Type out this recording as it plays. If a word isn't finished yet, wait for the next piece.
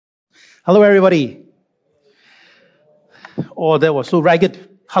Hello, everybody. Oh, that was so ragged.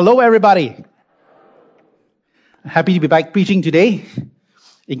 Hello, everybody. Happy to be back preaching today.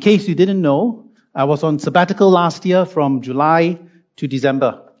 In case you didn't know, I was on sabbatical last year from July to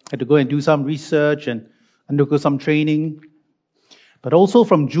December. I had to go and do some research and undergo some training. But also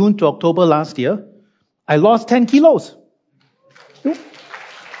from June to October last year, I lost 10 kilos.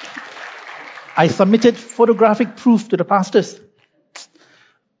 I submitted photographic proof to the pastors.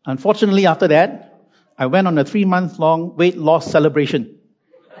 Unfortunately, after that, I went on a 3-month-long weight loss celebration.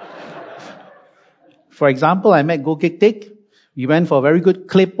 For example, I met Goh Kek Teck. We went for a very good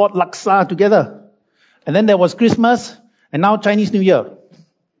claypot laksa together. And then there was Christmas, and now Chinese New Year.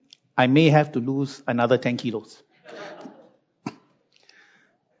 I may have to lose another 10 kilos.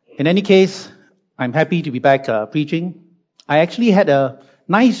 In any case, I'm happy to be back preaching. I actually had a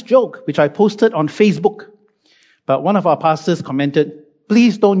nice joke, which I posted on Facebook. But one of our pastors commented,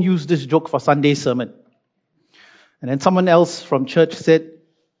 "Please don't use this joke for Sunday sermon." And then someone else from church said,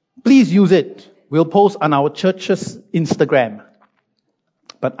 "Please use it. We'll post on our church's Instagram."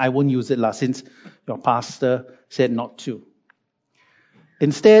 But I won't use it since your pastor said not to.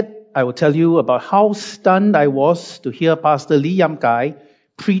 Instead, I will tell you about how stunned I was to hear Pastor Lee Yam Kai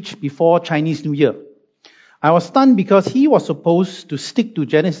preach before Chinese New Year. I was stunned because he was supposed to stick to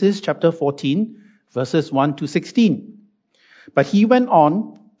Genesis chapter 14, verses 1 to 16. But he went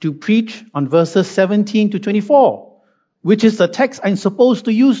on to preach on verses 17 to 24, which is the text I'm supposed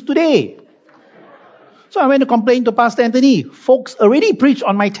to use today. So I went to complain to Pastor Anthony. Folks already preached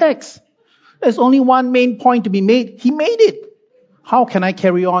on my text. There's only one main point to be made. He made it. How can I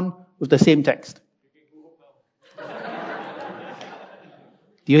carry on with the same text?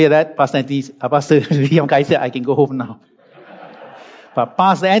 Do you hear that? Pastor Anthony, Pastor Yam Kai said, "I can go home now." But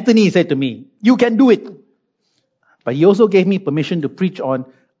Pastor Anthony said to me, "You can do it." But he also gave me permission to preach on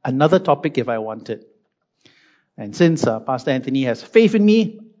another topic if I wanted. And since Pastor Anthony has faith in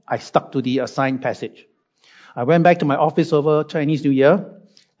me, I stuck to the assigned passage. I went back to my office over Chinese New Year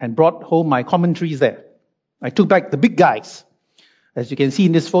and brought home my commentaries there. I took back the big guys. As you can see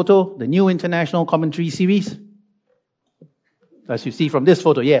in this photo, the New International Commentary Series. As you see from this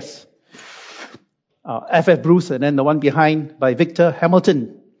photo, yes. F.F. Bruce, and then the one behind by Victor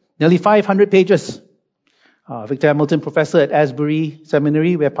Hamilton. Nearly 500 pages. Victor Hamilton, professor at Asbury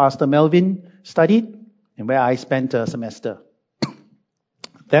Seminary, where Pastor Melvin studied, and where I spent a semester.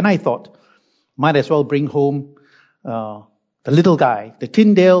 Then I thought, might as well bring home the little guy, the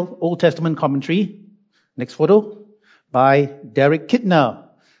Tyndale Old Testament commentary. Next photo, by Derek Kidner,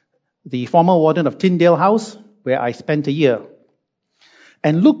 the former warden of Tyndale House, where I spent a year.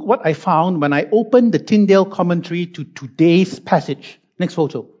 And look what I found when I opened the Tyndale commentary to today's passage. Next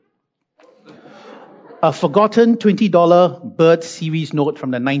photo. A forgotten $20 Bird series note from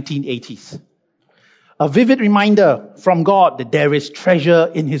the 1980s. A vivid reminder from God that there is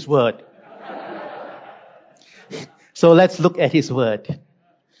treasure in His Word. So let's look at His Word.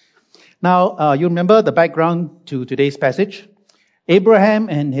 Now, you remember the background to today's passage. Abraham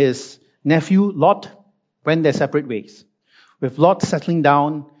and his nephew Lot went their separate ways, with Lot settling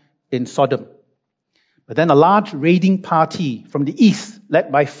down in Sodom. But then a large raiding party from the east,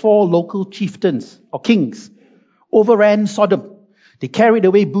 led by 4 local chieftains or kings, overran Sodom. They carried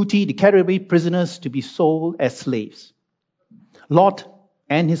away booty, they carried away prisoners to be sold as slaves. Lot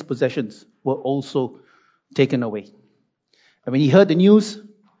and his possessions were also taken away. And when he heard the news,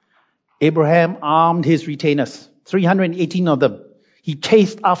 Abraham armed his retainers, 318 of them. He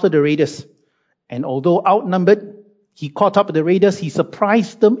chased after the raiders. And although outnumbered, he caught up with the raiders. He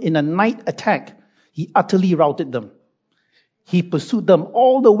surprised them in a night attack. He utterly routed them. He pursued them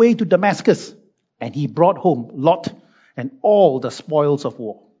all the way to Damascus, and he brought home Lot and all the spoils of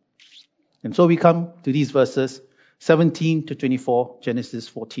war. And so we come to these verses, 17 to 24, Genesis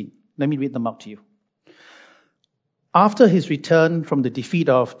 14. Let me read them out to you. After his return from the defeat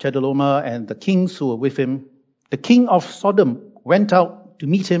of Chedorlaomer and the kings who were with him, the king of Sodom went out to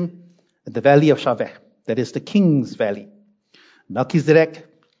meet him at the valley of Shaveh, that is the king's valley. Melchizedek,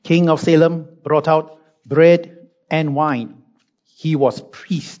 king of Salem, brought out bread and wine. He was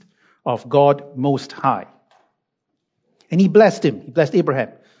priest of God Most High. And he blessed him, he blessed Abraham,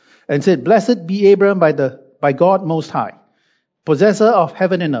 and said, "Blessed be Abraham by God Most High, possessor of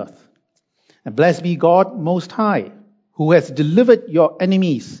heaven and earth. And blessed be God Most High, who has delivered your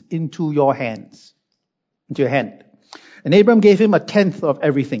enemies into your hand. And Abram gave him 1/10 of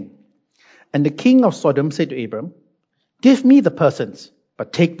everything. And the king of Sodom said to Abram, 'Give me the persons,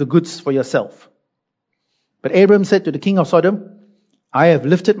 but take the goods for yourself.' But Abram said to the king of Sodom, I have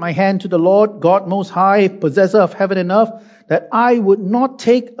lifted my hand to the Lord, God Most High, possessor of heaven and earth, that I would not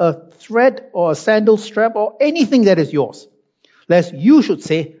take a thread or a sandal strap or anything that is yours, lest you should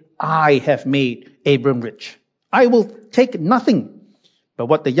say, I have made Abram rich. I will take nothing but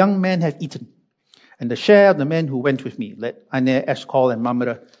what the young men have eaten, and the share of the men who went with me. Let Aner, Eshcol, and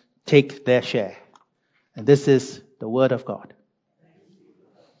Mamre take their share. And this is the word of God.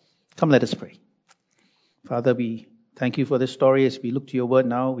 Come, let us pray. Father, we thank you for this story. As we look to your word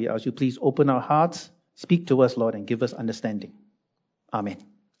now, we ask you please open our hearts, speak to us, Lord, and give us understanding. Amen.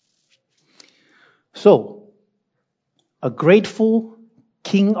 So, a grateful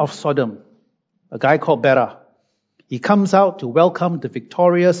king of Sodom, a guy called Bera, he comes out to welcome the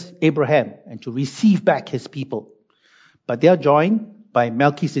victorious Abraham and to receive back his people. But they are joined by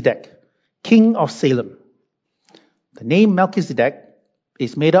Melchizedek, king of Salem. The name Melchizedek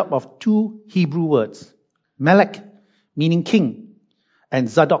is made up of two Hebrew words, Melech, meaning king, and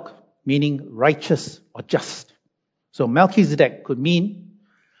Zadok, meaning righteous or just. So Melchizedek could mean,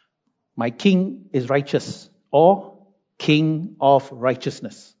 my king is righteous, or king of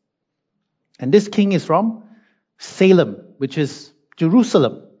righteousness. And this king is from Salem, which is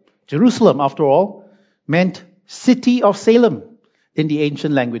Jerusalem. Jerusalem, after all, meant city of Salem in the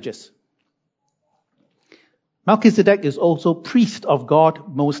ancient languages. Melchizedek is also priest of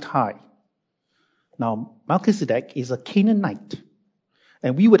God Most High. Now, Melchizedek is a Canaanite,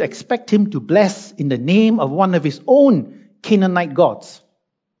 and we would expect him to bless in the name of one of his own Canaanite gods.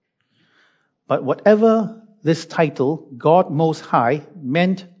 But whatever this title, God Most High,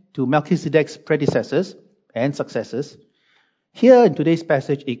 meant to Melchizedek's predecessors and successors, here in today's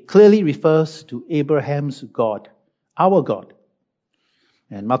passage, it clearly refers to Abraham's God, our God.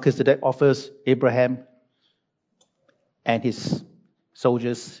 And Melchizedek offers Abraham and his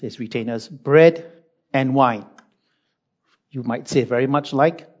soldiers, his retainers, bread and wine. You might say very much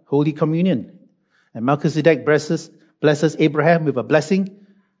like Holy Communion. And Melchizedek blesses Abraham with a blessing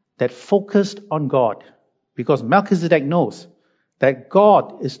that focused on God, because Melchizedek knows that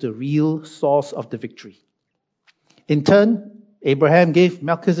God is the real source of the victory. In turn, Abraham gave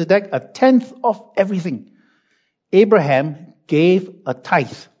Melchizedek a tenth of everything. Abraham gave a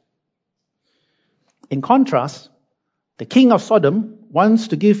tithe. In contrast, the king of Sodom wants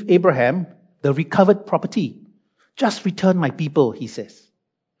to give Abraham the recovered property. Just return my people, he says.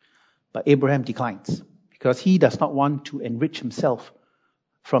 But Abraham declines because he does not want to enrich himself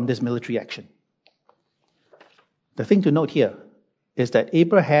from this military action. The thing to note here is that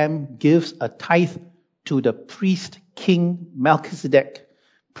Abraham gives a tithe to the priest king Melchizedek,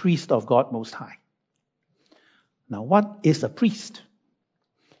 priest of God Most High. Now, what is a priest?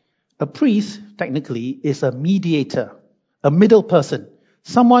 A priest, technically, is a mediator, a middle person,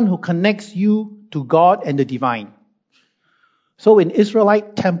 someone who connects you to God and the divine. So in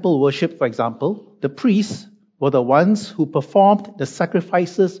Israelite temple worship, for example, the priests were the ones who performed the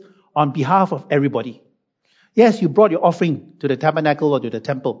sacrifices on behalf of everybody. Yes, you brought your offering to the tabernacle or to the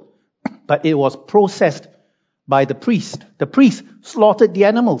temple, but it was processed by the priest. The priest slaughtered the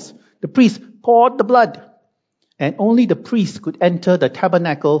animals. The priest poured the blood. And only the priest could enter the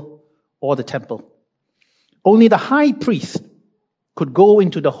tabernacle or the temple. Only the high priest could go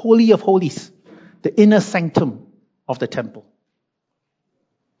into the Holy of Holies, the inner sanctum of the temple.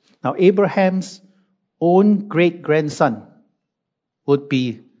 Now, Abraham's own great-grandson would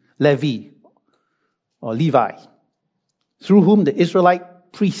be Levi, or Levi, through whom the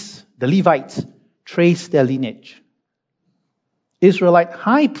Israelite priests, the Levites, trace their lineage. Israelite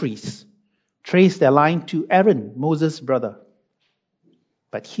high priests trace their line to Aaron, Moses' brother.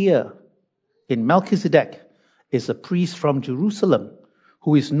 But here, in Melchizedek, is a priest from Jerusalem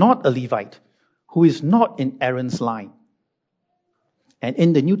who is not a Levite, who is not in Aaron's line. And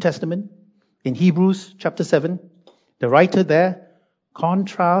in the New Testament, in Hebrews chapter 7, the writer there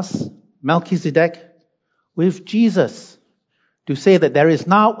contrasts Melchizedek with Jesus to say that there is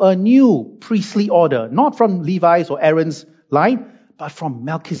now a new priestly order, not from Levi's or Aaron's line, but from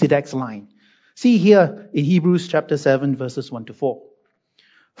Melchizedek's line. See here in Hebrews chapter 7, verses 1 to 4.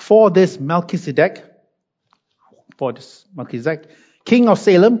 For this Melchizedek, king of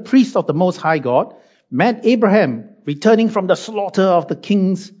Salem, priest of the Most High God, met Abraham returning from the slaughter of the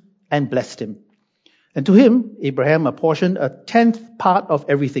kings and blessed him. And to him, Abraham apportioned a tenth part of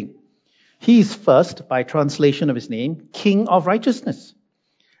everything. He is first, by translation of his name, King of Righteousness.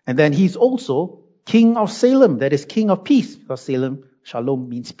 And then he's also King of Salem, that is King of Peace, because Salem, Shalom,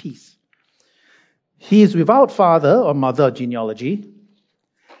 means peace. He is without father or mother genealogy,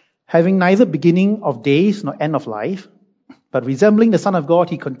 having neither beginning of days nor end of life, but resembling the Son of God,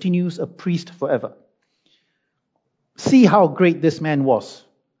 he continues a priest forever. See how great this man was,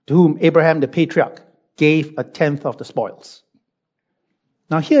 to whom Abraham the patriarch gave a tenth of the spoils.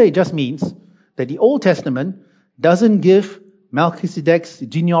 Now here it just means that the Old Testament doesn't give Melchizedek's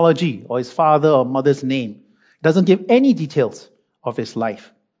genealogy or his father or mother's name. It doesn't give any details of his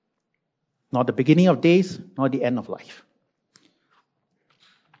life. Not the beginning of days, nor the end of life.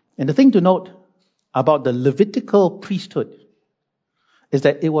 And the thing to note about the Levitical priesthood is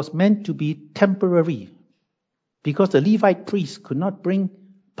that it was meant to be temporary, because the Levite priests could not bring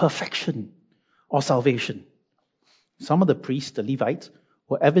perfection or salvation. Some of the priests, the Levites,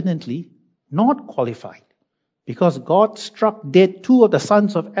 were evidently not qualified, because God struck dead 2 of the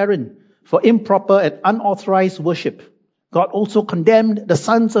sons of Aaron for improper and unauthorized worship. God also condemned the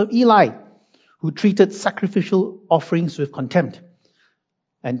sons of Eli, who treated sacrificial offerings with contempt.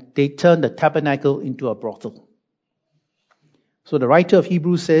 And they turned the tabernacle into a brothel. So the writer of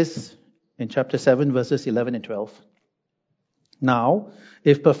Hebrews says in chapter 7, verses 11 and 12, now,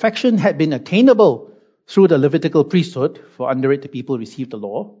 if perfection had been attainable through the Levitical priesthood, for under it the people received the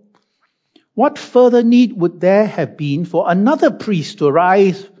law, what further need would there have been for another priest to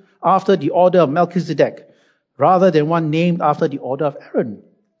arise after the order of Melchizedek, rather than one named after the order of Aaron?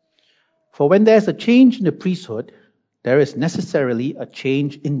 For when there's a change in the priesthood, there is necessarily a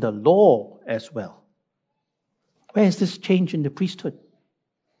change in the law as well. Where is this change in the priesthood?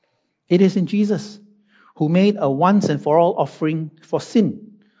 It is in Jesus, who made a once and for all offering for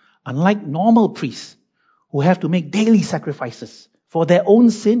sin, unlike normal priests who have to make daily sacrifices for their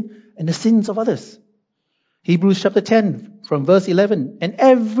own sin and the sins of others. Hebrews chapter 10 from verse 11, and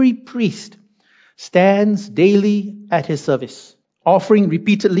every priest stands daily at his service, offering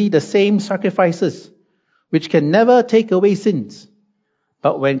repeatedly the same sacrifices, which can never take away sins.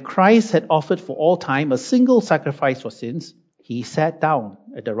 But when Christ had offered for all time a single sacrifice for sins, he sat down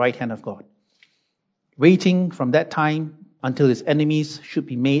at the right hand of God, waiting from that time until his enemies should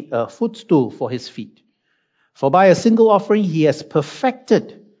be made a footstool for his feet. For by a single offering he has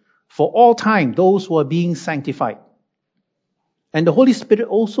perfected for all time those who are being sanctified. And the Holy Spirit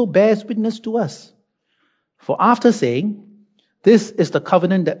also bears witness to us. For after saying, this is the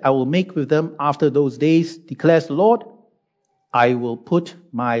covenant that I will make with them after those days, declares the Lord, I will put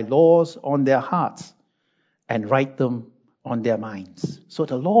my laws on their hearts and write them on their minds. So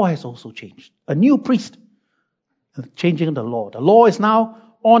the law has also changed. A new priest, changing the law. The law is now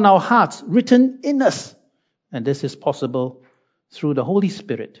on our hearts, written in us. And this is possible through the Holy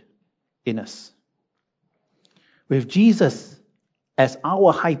Spirit in us. With Jesus as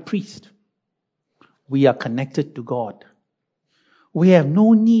our high priest, we are connected to God. We have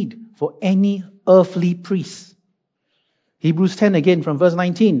no need for any earthly priests. Hebrews 10 again from verse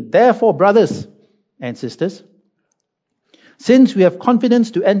 19. Therefore, brothers and sisters, since we have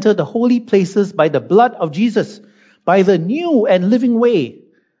confidence to enter the holy places by the blood of Jesus, by the new and living way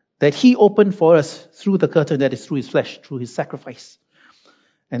that he opened for us through the curtain, that is through his flesh, through his sacrifice.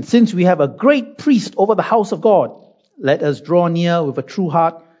 And since we have a great priest over the house of God, let us draw near with a true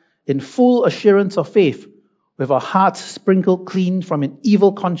heart in full assurance of faith, with our hearts sprinkled clean from an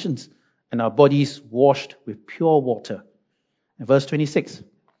evil conscience and our bodies washed with pure water. And verse 26.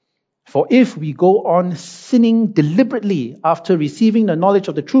 For if we go on sinning deliberately after receiving the knowledge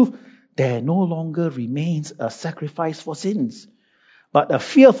of the truth, there no longer remains a sacrifice for sins, but a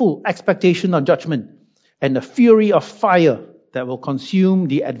fearful expectation of judgment and the fury of fire that will consume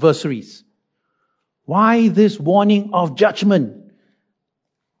the adversaries. Why this warning of judgment?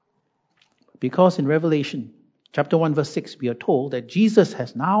 Because in Revelation chapter 1 verse 6, we are told that Jesus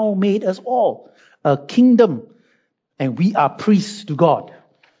has now made us all a kingdom and we are priests to God.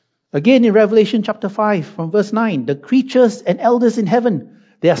 Again in Revelation chapter 5 from verse 9, the creatures and elders in heaven,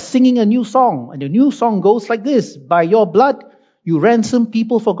 they are singing a new song. And the new song goes like this: by your blood you ransom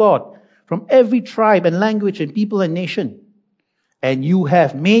people for God from every tribe and language and people and nation. And you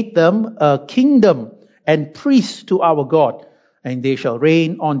have made them a kingdom and priests to our God, and they shall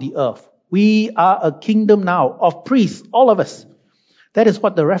reign on the earth. We are a kingdom now of priests, all of us. That is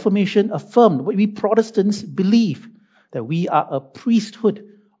what the Reformation affirmed, what we Protestants believe, that we are a priesthood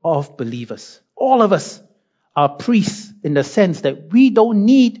of believers. All of us are priests in the sense that we don't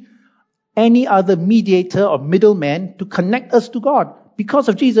need any other mediator or middleman to connect us to God. Because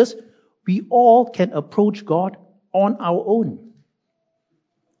of Jesus, we all can approach God on our own.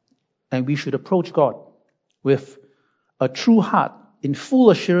 And we should approach God with a true heart, in full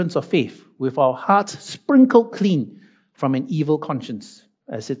assurance of faith, with our hearts sprinkled clean from an evil conscience,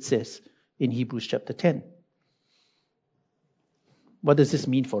 as it says in Hebrews chapter 10. What does this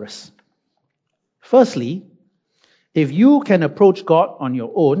mean for us? Firstly, if you can approach God on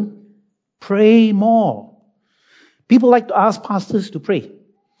your own, pray more. People like to ask pastors to pray.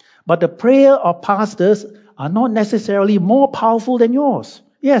 But the prayer of pastors are not necessarily more powerful than yours.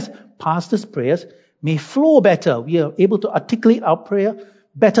 Yes, pastors' prayers may flow better. We are able to articulate our prayer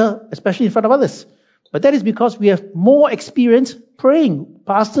better, especially in front of others. But that is because we have more experience praying.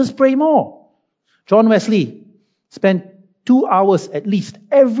 Pastors pray more. John Wesley spent 2 hours at least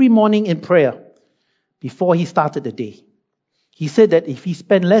every morning in prayer before he started the day. He said that if he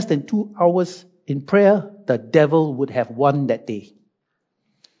spent less than 2 hours in prayer, the devil would have won that day.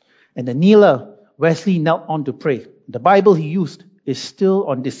 And the kneeler Wesley knelt on to pray. The Bible he used is still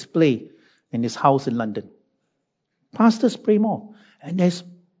on display in his house in London. Pastors pray more. And there's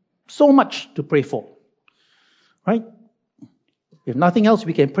so much to pray for. Right? If nothing else,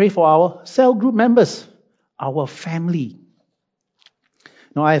 we can pray for our cell group members, our family.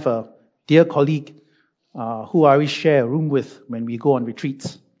 Now, I have a dear colleague who I always share a room with when we go on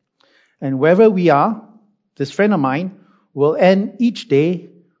retreats. And wherever we are, this friend of mine will end each day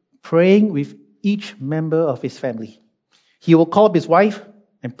praying with each member of his family. He will call up his wife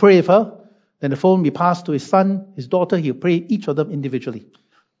and pray with her. Then the phone will be passed to his son, his daughter. He'll pray each of them individually.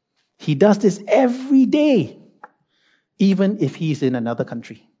 He does this every day, even if he's in another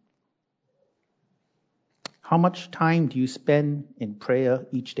country. How much time do you spend in prayer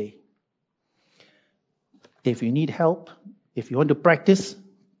each day? If you need help, if you want to practice,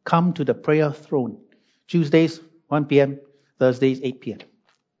 come to the prayer throne. Tuesdays, 1 p.m., Thursdays, 8 p.m.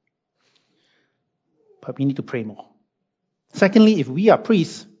 But we need to pray more. Secondly, if we are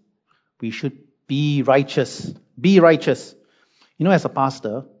priests, we should be righteous. Be righteous. You know, as a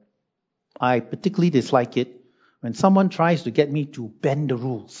pastor, I particularly dislike it when someone tries to get me to bend the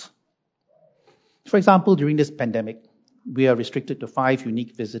rules. For example, during this pandemic, we are restricted to 5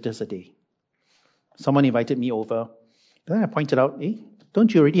 unique visitors a day. Someone invited me over. Then I pointed out,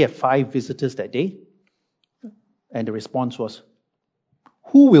 don't you already have 5 visitors that day? And the response was,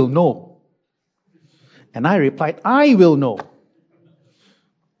 who will know? And I replied, I will know.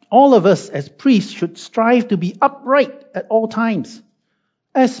 All of us as priests should strive to be upright at all times,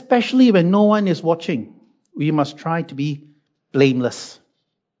 especially when no one is watching. We must try to be blameless.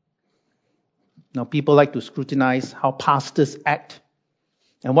 Now, people like to scrutinize how pastors act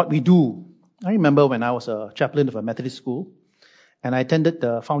and what we do. I remember when I was a chaplain of a Methodist school, and I attended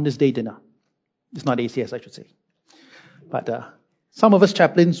the Founders' Day dinner. It's not ACS, I should say. But some of us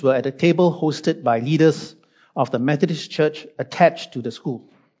chaplains were at a table hosted by leaders of the Methodist church attached to the school.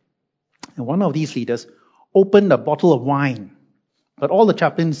 And one of these leaders opened a bottle of wine, but all the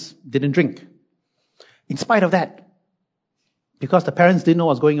chaplains didn't drink. In spite of that, because the parents didn't know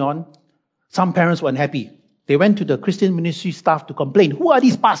what was going on, some parents were unhappy. They went to the Christian ministry staff to complain, who are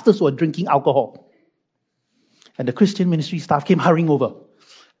these pastors who are drinking alcohol? And the Christian ministry staff came hurrying over.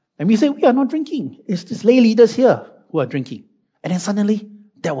 And we said, we are not drinking. It's these lay leaders here who are drinking. And then suddenly,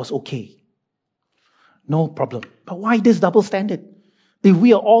 that was okay. No problem. But why this double standard? If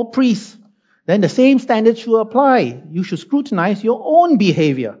we are all priests, then the same standards should apply. You should scrutinize your own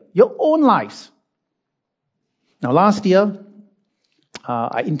behavior, your own lives. Now, last year,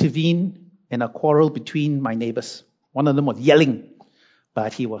 I intervened in a quarrel between my neighbors. One of them was yelling,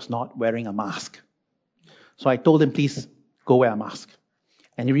 but he was not wearing a mask. So I told him, please go wear a mask.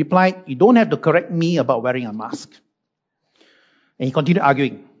 And he replied, you don't have to correct me about wearing a mask. And he continued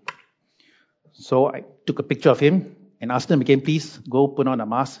arguing. So I took a picture of him and asked him again, please go put on a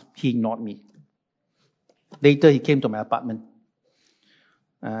mask. He ignored me. Later, he came to my apartment.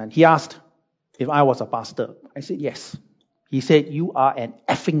 And he asked if I was a pastor. I said, yes. He said, you are an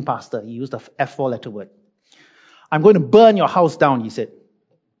effing pastor. He used the F4 letter word. I'm going to burn your house down, he said.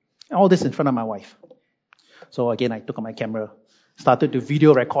 And all this in front of my wife. So again, I took out my camera, started to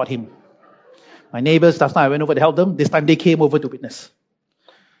video record him. My neighbors, last time I went over to help them. This time they came over to witness.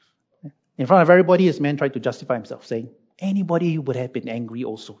 In front of everybody, this man tried to justify himself, saying, anybody would have been angry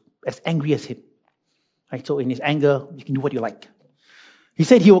also, as angry as him. Right? So in his anger, you can do what you like. He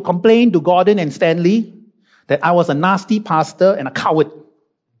said he would complain to Gordon and Stanley that I was a nasty pastor and a coward.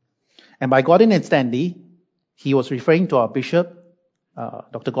 And by Gordon and Stanley, he was referring to our bishop,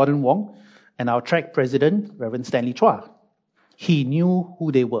 Dr. Gordon Wong, and our track president, Reverend Stanley Chua. He knew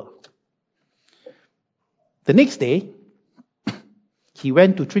who they were. The next day, he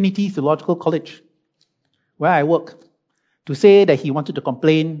went to Trinity Theological College, where I work, to say that he wanted to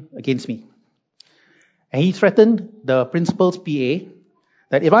complain against me. And he threatened the principal's PA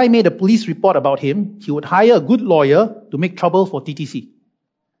that if I made a police report about him, he would hire a good lawyer to make trouble for TTC.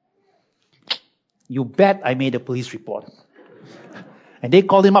 You bet I made a police report. And they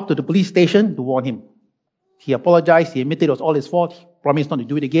called him up to the police station to warn him. He apologized, he admitted it was all his fault, he promised not to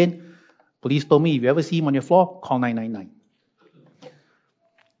do it again. Police told me, if you ever see him on your floor, call 999.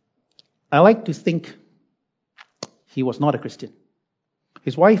 I like to think he was not a Christian.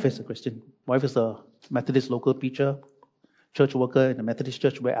 His wife is a Christian. Wife is a Methodist local preacher, church worker in the Methodist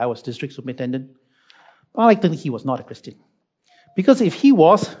church where I was district superintendent. I like to think he was not a Christian. Because if he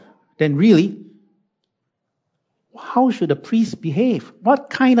was, then really, how should a priest behave? What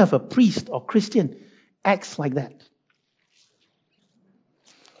kind of a priest or Christian acts like that?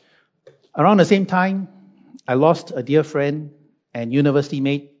 Around the same time, I lost a dear friend and university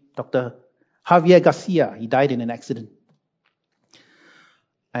mate, Dr. Javier Garcia. He died in an accident.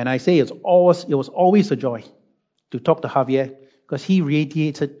 And I say it was always a joy to talk to Javier because he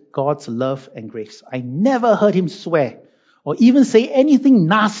radiated God's love and grace. I never heard him swear or even say anything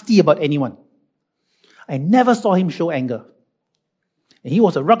nasty about anyone. I never saw him show anger. And he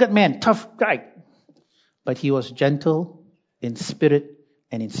was a rugged man, tough guy. But he was gentle in spirit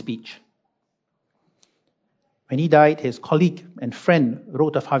and in speech. When he died, his colleague and friend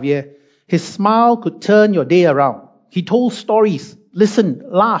wrote of Javier, his smile could turn your day around. He told stories, listened,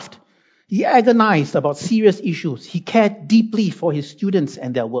 laughed. He agonized about serious issues. He cared deeply for his students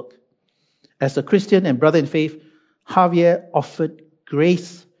and their work. As a Christian and brother in faith, Javier offered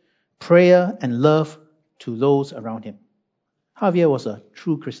grace, prayer, and love to those around him. Javier was a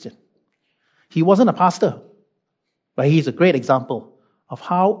true Christian. He wasn't a pastor, but he's a great example of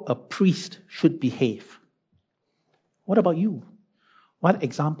how a priest should behave. What about you? What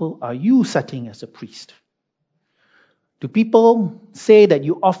example are you setting as a priest? Do people say that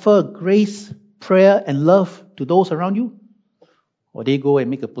you offer grace, prayer, and love to those around you? Or they go and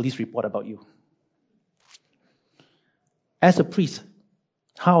make a police report about you? As a priest,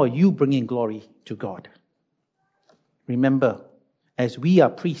 how are you bringing glory to God? Remember, as we are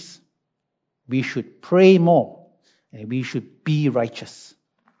priests, we should pray more and we should be righteous.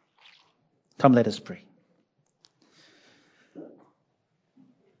 Come, let us pray.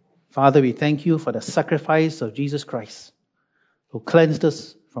 Father, we thank you for the sacrifice of Jesus Christ, who cleansed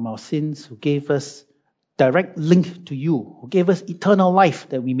us from our sins, who gave us direct link to you, who gave us eternal life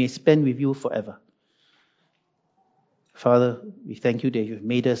that we may spend with you forever. Father, we thank you that you've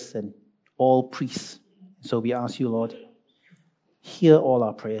made us and all priests. So we ask you, Lord, hear all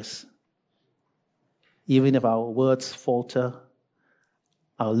our prayers. Even if our words falter,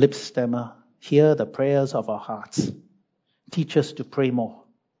 our lips stammer, hear the prayers of our hearts. Teach us to pray more.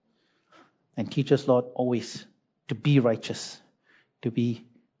 And teach us, Lord, always to be righteous, to be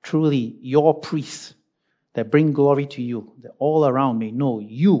truly your priests that bring glory to you, that all around may know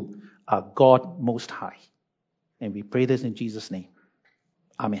you are God Most High. And we pray this in Jesus' name.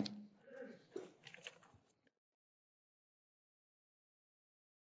 Amen.